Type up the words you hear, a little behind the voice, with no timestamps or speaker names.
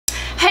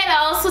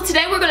So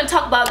today we're going to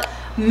talk about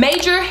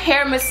major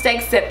hair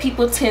mistakes that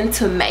people tend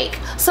to make.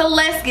 So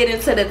let's get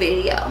into the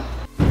video.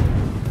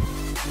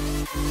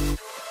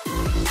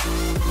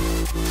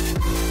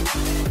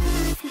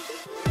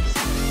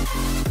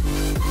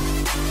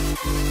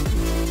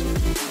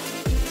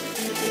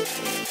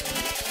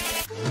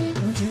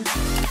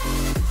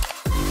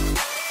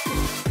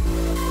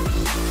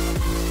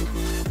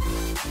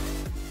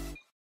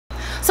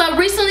 So I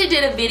recently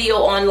did a video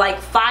on like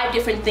 5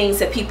 different things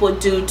that people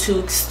do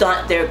to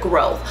stunt their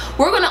growth.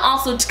 We're going to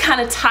also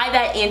kind of tie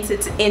that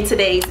in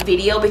today's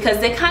video because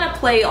they kind of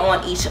play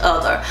on each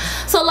other.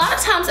 So a lot of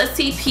times I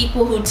see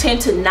people who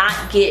tend to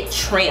not get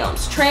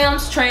trims. That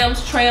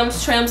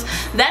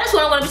is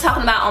what I'm going to be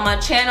talking about on my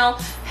channel.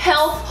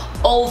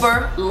 Health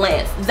over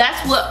length.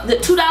 That's what the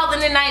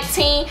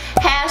 2019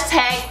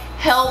 hashtag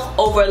health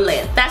over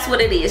length. That's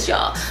what it is,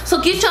 y'all.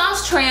 So get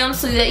y'all's trims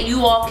so that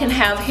you all can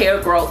have hair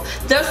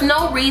growth. There's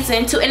no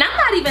reason to, and I'm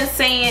not even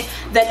saying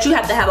that you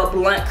have to have a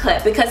blunt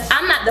cut because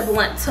I'm not the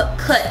blunt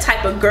cut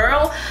type of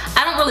girl.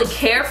 I don't really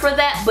care for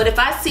that, but if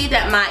I see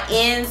that my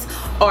ends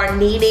are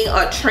needing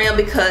a trim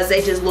because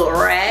they just look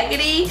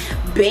raggedy,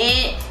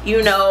 bent,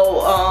 you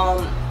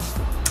know,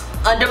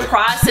 under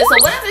process or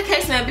whatever the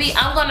case may be,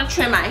 I'm gonna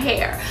trim my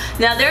hair.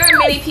 Now there are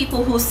many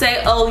people who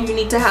say, oh, you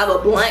need to have a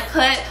blunt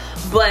cut,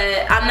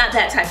 but I'm not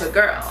that type of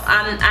girl.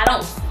 I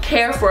don't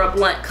care for a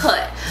blunt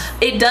cut.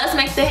 It does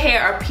make the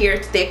hair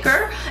appear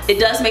thicker. It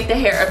does make the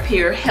hair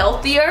appear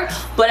healthier,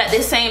 but at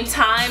the same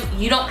time,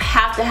 you don't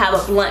have to have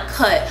a blunt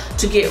cut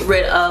to get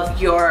rid of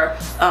your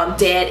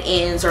dead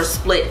ends or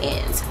split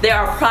ends. There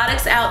are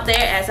products out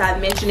there, as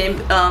I've mentioned in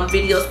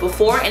videos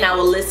before, and I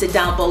will list it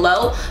down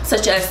below,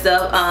 such as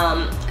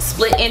the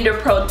Split Ender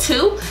Pro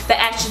 2 that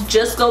actually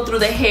just go through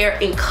the hair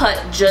and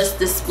cut just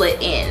the split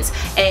ends.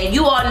 And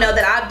you all know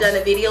that I've done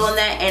a video on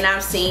that and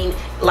I've seen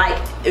like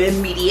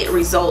immediate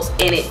results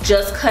in it,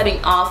 just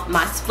cutting off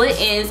my split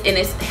ends, and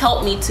it's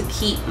helped me to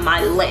keep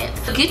my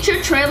length. Get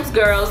your trims,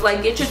 girls,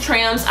 like get your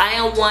trims. I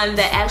am one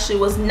that actually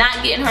was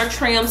not getting her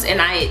trims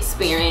and I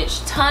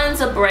experienced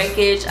tons of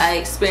breakage. I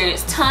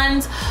experienced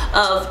tons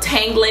of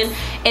tangling,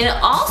 and it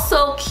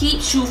also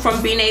keeps you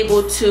from being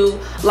able to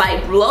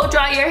like blow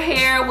dry your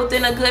hair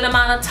within a good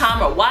amount of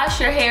time or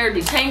wash your hair,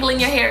 detangling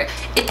your hair.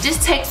 It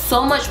just takes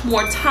so much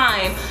more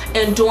time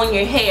in doing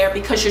your hair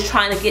because you're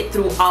trying to get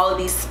through all of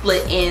these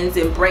split ends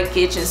and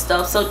breakage and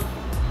stuff. So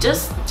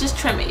just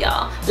trim it,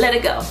 y'all. Let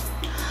it go.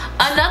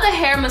 Another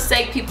hair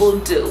mistake people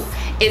do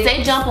is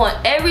they jump on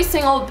every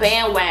single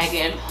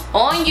bandwagon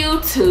on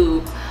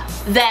YouTube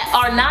that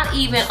are not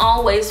even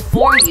always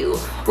for you.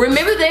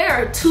 Remember, there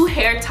are 2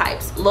 hair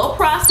types, low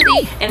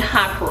porosity and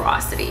high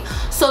porosity.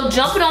 So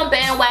jumping on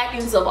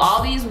bandwagons of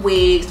all these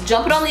wigs,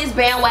 jumping on these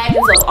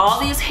bandwagons of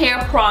all these hair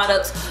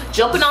products,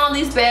 jumping on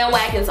these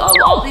bandwagons of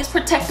all these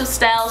protective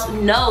styles,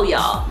 no,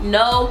 y'all.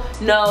 No,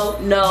 no,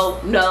 no,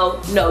 no,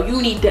 no.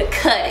 You need to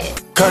cut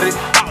it. Cut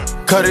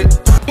it. Cut it.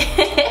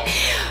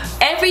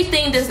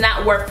 Everything does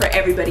not work for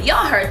everybody.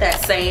 Y'all heard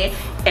that saying.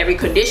 Every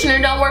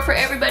conditioner don't work for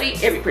everybody.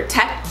 Every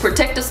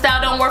protective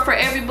style don't work for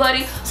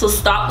everybody. So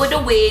stop with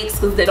the wigs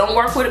because they don't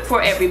work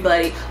for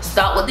everybody.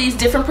 Stop with these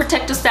different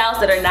protective styles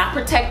that are not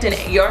protecting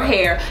your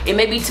hair. It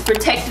may be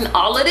protecting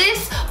all of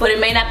this, but it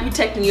may not be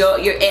protecting your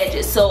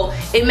edges. So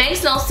it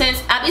makes no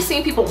sense. I've been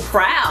seeing people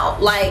proud,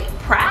 like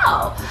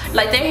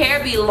their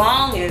hair be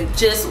long and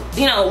just,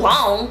 you know,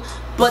 long,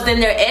 but then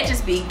their edges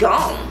be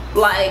gone.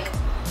 Like,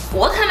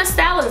 what kind of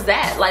style is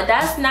that? Like,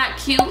 that's not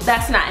cute.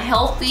 That's not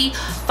healthy.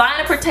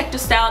 Find a protective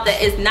style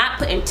that is not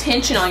putting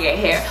tension on your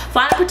hair.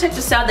 Find a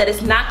protective style that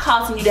is not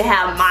causing you to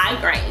have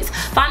migraines.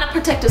 Find a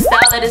protective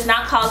style that is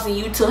not causing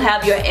you to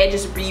have your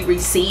edges be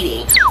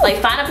receding. Like,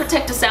 find a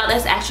protective style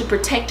that's actually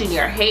protecting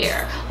your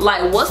hair.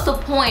 Like, what's the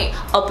point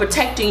of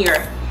protecting your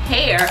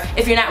hair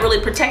if you're not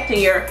really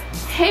protecting your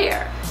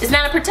hair? It's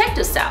not a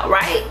protective style,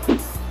 right?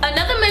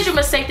 Another major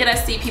mistake that I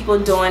see people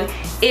doing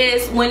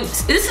is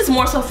this is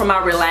more so for my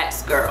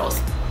relaxed girls.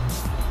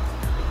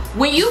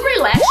 When you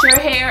relax your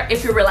hair,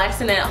 if you're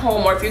relaxing at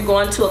home or if you're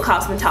going to a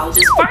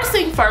cosmetologist, first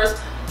thing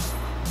first,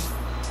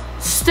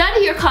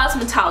 study your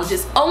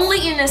cosmetologist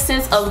only in the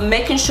sense of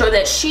making sure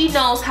that she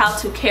knows how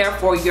to care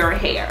for your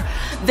hair.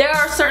 There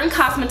are certain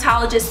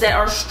cosmetologists that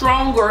are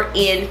stronger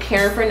in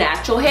caring for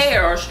natural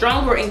hair, or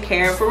stronger in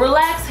caring for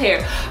relaxed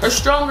hair, or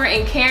stronger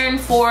in caring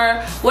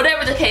for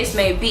whatever the case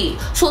may be.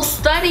 So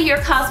study your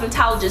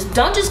cosmetologist.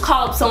 Don't just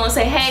call up someone and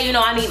say, hey, you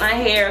know, I need my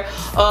hair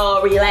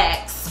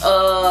relaxed.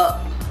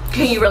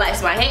 Can you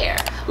relax my hair?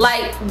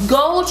 Like,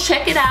 go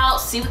check it out,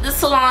 see what the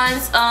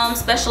salons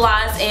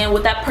specialize in,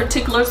 what that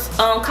particular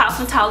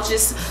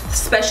cosmetologist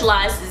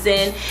specializes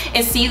in,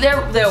 and see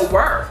their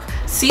work,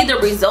 see the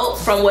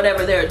results from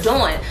whatever they're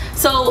doing.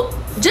 So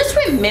just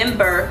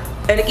remember,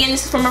 and again,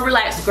 this is from a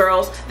relaxed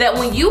girls, that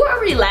when you are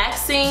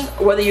relaxing,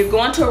 whether you're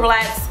going to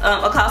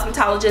a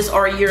cosmetologist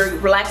or you're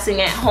relaxing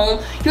at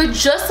home, you're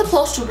just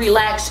supposed to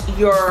relax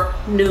your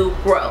new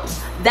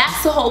growth.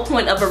 That's the whole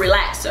point of a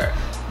relaxer.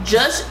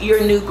 just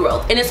your new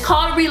growth. And it's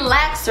called a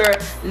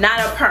relaxer, not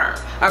a perm.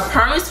 A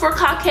perm is for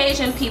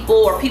Caucasian people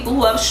or people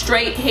who have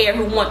straight hair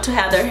who want to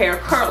have their hair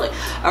curly.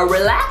 A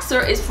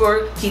relaxer is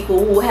for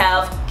people who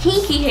have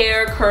kinky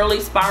hair, curly,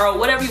 spiral,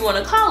 whatever you want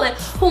to call it,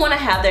 who want to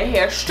have their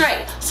hair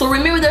straight. So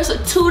remember, there's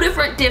a two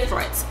different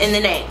difference in the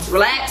names: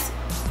 relax,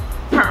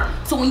 perm.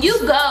 So when you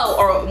go,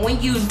 or when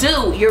you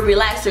do your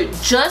relaxer,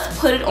 just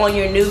put it on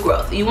your new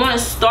growth. You want to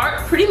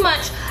start pretty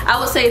much, I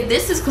would say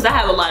this is, because I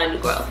have a lot of new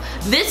growth,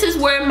 this is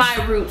where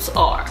my roots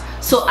are.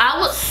 So I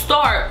would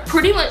start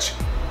pretty much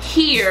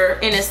here,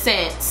 in a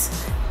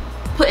sense,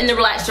 putting the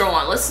relaxer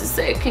on. Let's just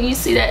say, can you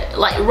see that?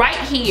 Like right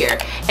here.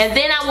 And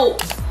then I will,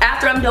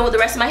 after I'm done with the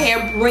rest of my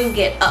hair, bring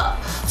it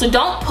up. So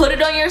don't put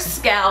it on your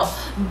scalp.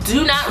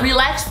 Do not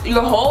relax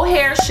your whole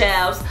hair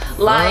shafts.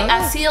 Like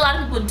I see a lot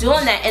of people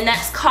doing that, and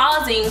that's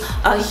causing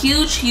a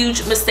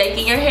huge mistake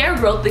in your hair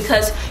growth,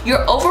 because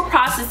you're over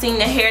processing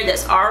the hair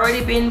that's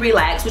already been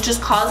relaxed, which is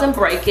causing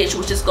breakage,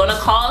 which is going to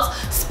cause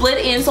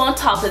split ends on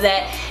top of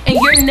that, and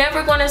you're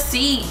never going to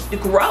see the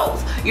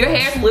growth. Your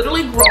hair is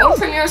literally growing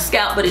from your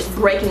scalp, but it's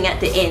breaking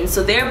at the end,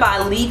 so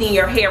thereby leaving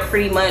your hair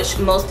pretty much,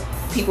 most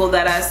people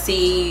that I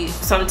see,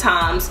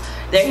 sometimes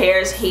their hair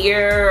is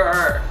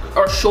here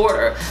or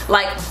shorter.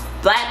 Like,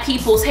 black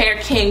people's hair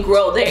can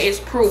grow. There is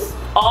proof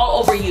all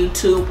over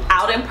YouTube,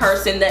 out in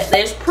person, that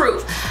there's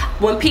proof.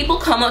 When people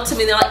come up to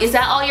me, they're like, is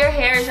that all your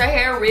hair? Is your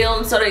hair real?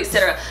 And so,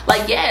 etc.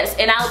 Like, yes.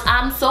 And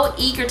I'm so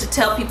eager to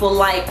tell people,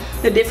 like,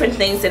 the different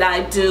things that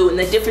I do and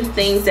the different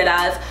things that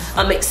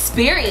I've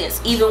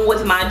experienced, even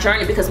with my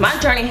journey, because my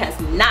journey has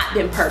not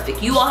been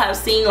perfect. You all have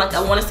seen, like,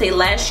 I want to say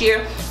last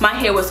year, my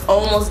hair was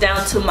almost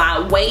down to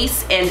my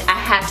waist, and I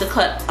had to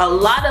cut a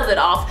lot of it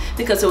off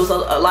because there was a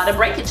lot of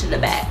breakage in the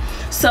back.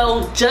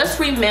 So just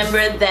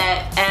remember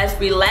that as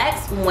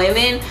relaxed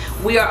women,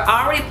 we are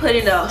already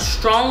putting a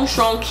strong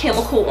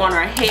chemical on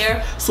our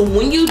hair. So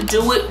when you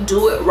do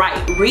it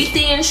right. Read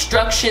the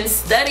instructions,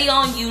 study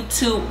on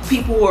YouTube,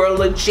 people who are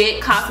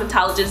legit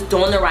cosmetologists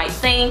doing the right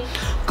thing.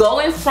 Go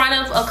in front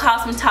of a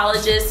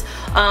cosmetologist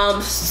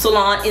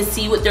salon and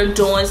see what they're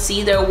doing,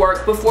 see their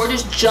work, before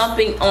just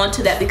jumping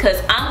onto that,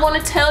 because I'm going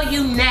to tell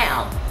you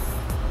now,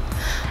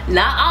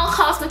 not all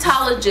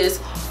cosmetologists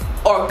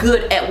are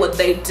good at what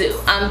they do.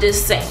 I'm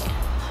just saying.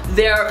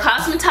 There are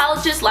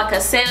cosmetologists, like I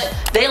said,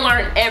 they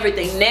learn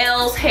everything: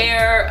 nails,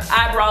 hair,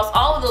 eyebrows,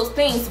 all of those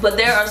things. But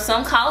there are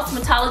some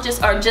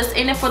cosmetologists are just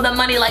in it for the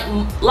money, like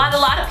a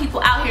lot of people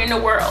out here in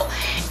the world,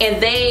 and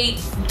they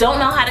don't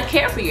know how to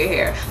care for your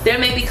hair. There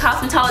may be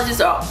cosmetologists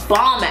that are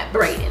bomb at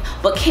braiding,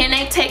 but can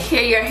they take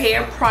care of your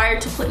hair prior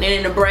to putting it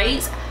in the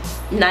braids?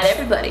 Not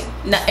everybody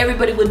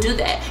would do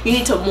that. You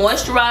need to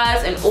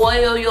moisturize and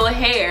oil your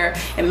hair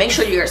and make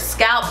sure your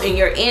scalp and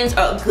your ends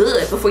are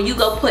good before you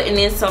go putting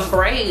in some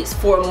braids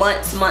for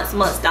months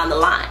down the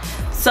line.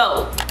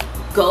 So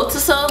go to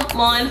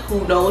someone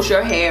who knows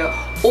your hair,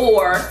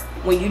 or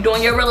when you're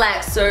doing your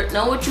relaxer,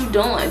 know what you're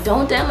doing.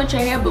 Don't damage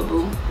your hair,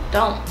 boo-boo.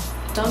 Don't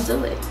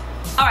do it.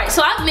 Alright,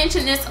 so I've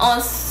mentioned this on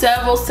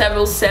several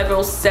videos,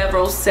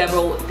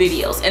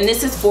 and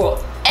this is for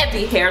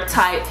every hair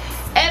type,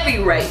 every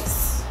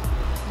race.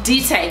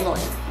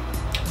 Detangling.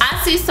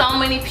 I see so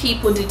many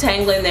people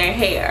detangling their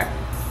hair.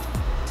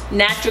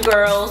 Natural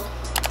girls,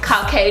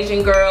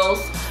 Caucasian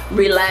girls,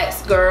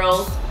 relaxed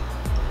girls,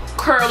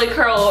 curly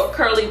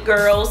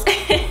girls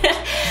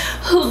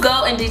who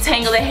go and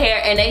detangle their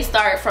hair, and they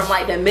start from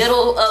like the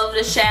middle of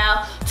the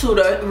shaft to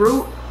the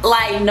root.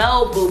 Like,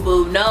 no,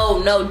 boo-boo,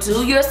 no.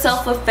 Do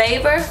yourself a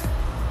favor.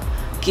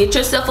 Get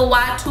yourself a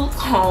wide tooth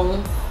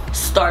comb.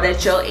 Start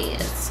at your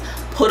ends.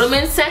 Put them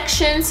in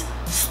sections.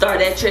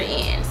 Start at your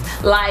ends.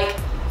 Like,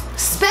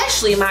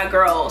 especially my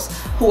girls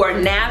who are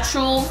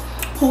natural,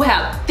 who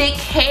have thick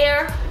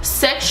hair,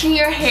 section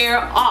your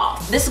hair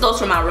off. This goes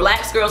for my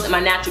relaxed girls and my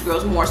natural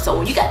girls more so.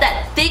 When you got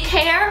that thick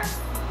hair,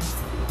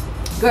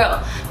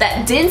 girl,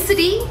 that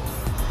density,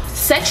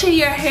 section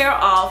your hair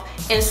off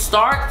and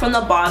start from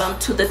the bottom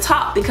to the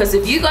top, because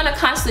if you're gonna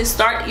constantly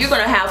start, you're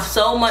gonna have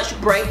so much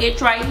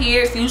breakage right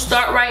here. If you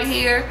start right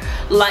here,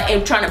 like,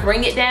 and trying to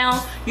bring it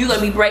down, you're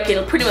gonna be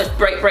breaking, pretty much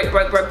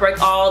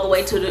break all the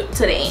way to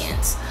the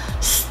ends.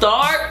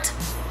 Start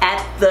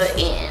at the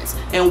ends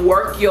and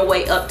work your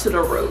way up to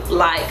the root.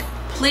 Like,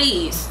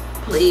 please,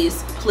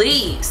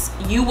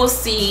 you will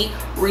see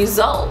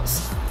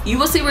results. You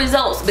will see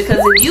results, because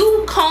if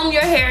you comb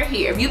your hair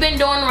here, if you've been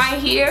doing right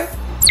here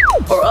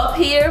or up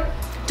here,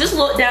 just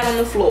look down on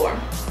the floor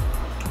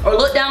or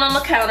look down on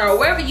the counter or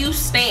wherever you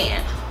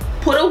stand.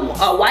 Put a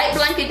white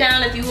blanket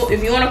down.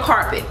 If you on a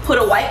carpet, put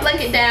a white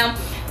blanket down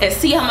and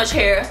see how much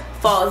hair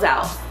falls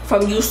out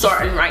from you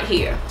starting right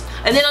here.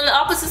 And then on the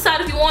opposite side,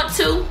 if you want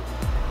to,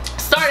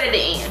 start at the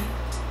end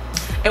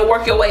and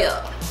work your way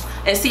up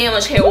and see how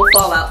much hair will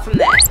fall out from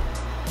that.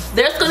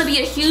 There's going to be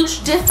a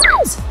huge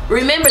difference.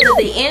 Remember that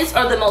the ends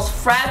are the most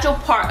fragile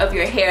part of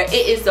your hair. It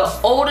is the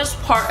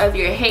oldest part of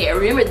your hair.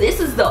 Remember, this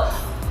is the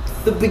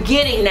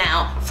beginning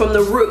now from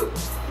the root,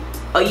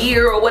 a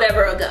year or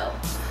whatever ago.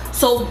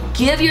 So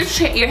give your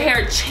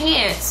hair a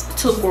chance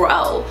to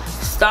grow.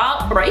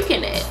 Stop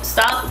breaking it.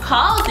 Stop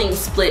causing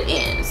split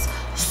ends.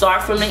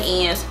 Start from the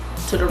ends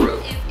to the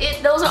root.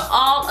 Those are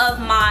all of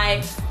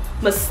my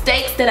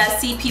mistakes that I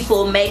see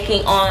people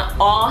making on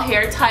all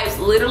hair types.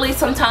 Literally,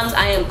 sometimes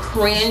I am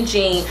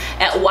cringing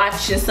at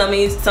watching some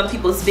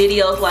people's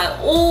videos like,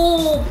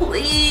 oh,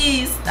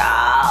 please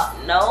stop.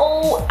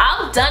 No,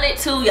 I've done it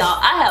too, y'all.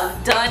 I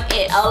have done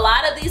it. A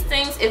lot of these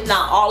things, if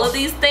not all of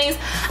these things,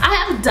 I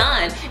have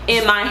done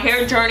in my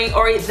hair journey,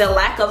 or the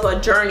lack of a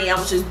journey. I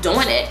was just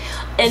doing it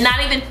and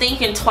not even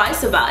thinking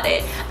twice about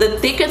it. The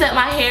thicker that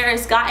my hair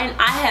has gotten,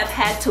 I have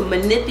had to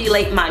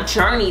manipulate my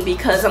journey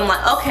because I'm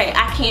like, okay,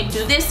 I can't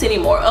do this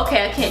anymore.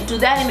 Okay, I can't do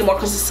that anymore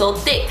because it's so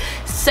thick.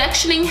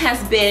 Sectioning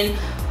has been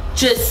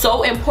just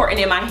so important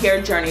in my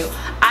hair journey.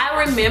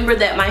 I remember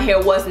that my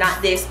hair was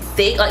not this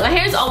thick. Like, my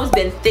hair has always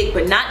been thick,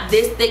 but not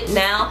this thick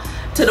now,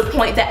 to the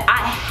point that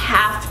I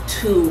have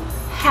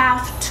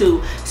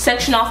to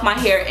section off my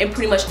hair in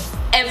pretty much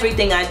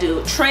everything I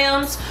do.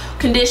 Trims,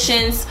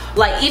 conditions,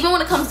 like even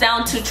when it comes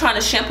down to trying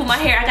to shampoo my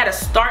hair, I gotta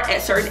start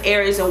at certain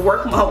areas and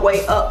work my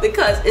way up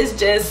because it's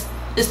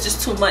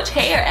just too much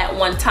hair at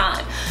one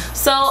time.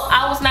 So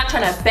I was not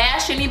trying to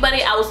bash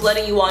anybody. I was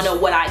letting you all know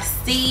what I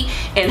see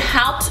and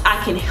how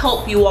I can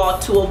help you all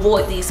to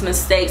avoid these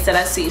mistakes that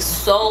I see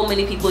so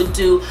many people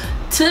do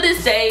to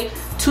this day.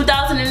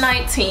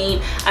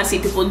 2019, I see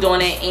people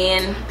doing it,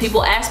 and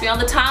people ask me all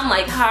the time,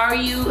 like, how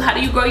do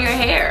you grow your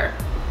hair?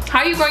 How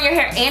are you growing your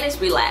hair and it's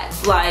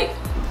relaxed? Like,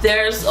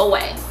 there's a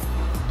way.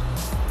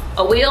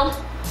 A will,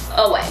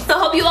 a way. So I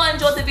hope you all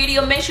enjoyed the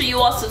video. Make sure you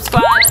all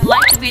subscribe,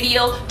 like the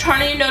video,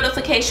 turn on your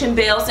notification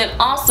bells, and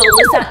also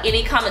list out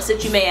any comments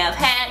that you may have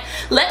had.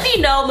 Let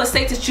me know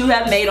mistakes that you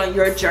have made on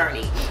your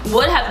journey.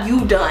 What have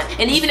you done?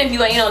 And even if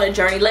you ain't on a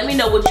journey, let me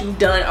know what you've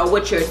done or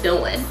what you're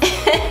doing.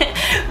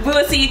 We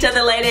will see each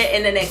other later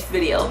in the next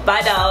video.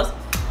 Bye, dolls.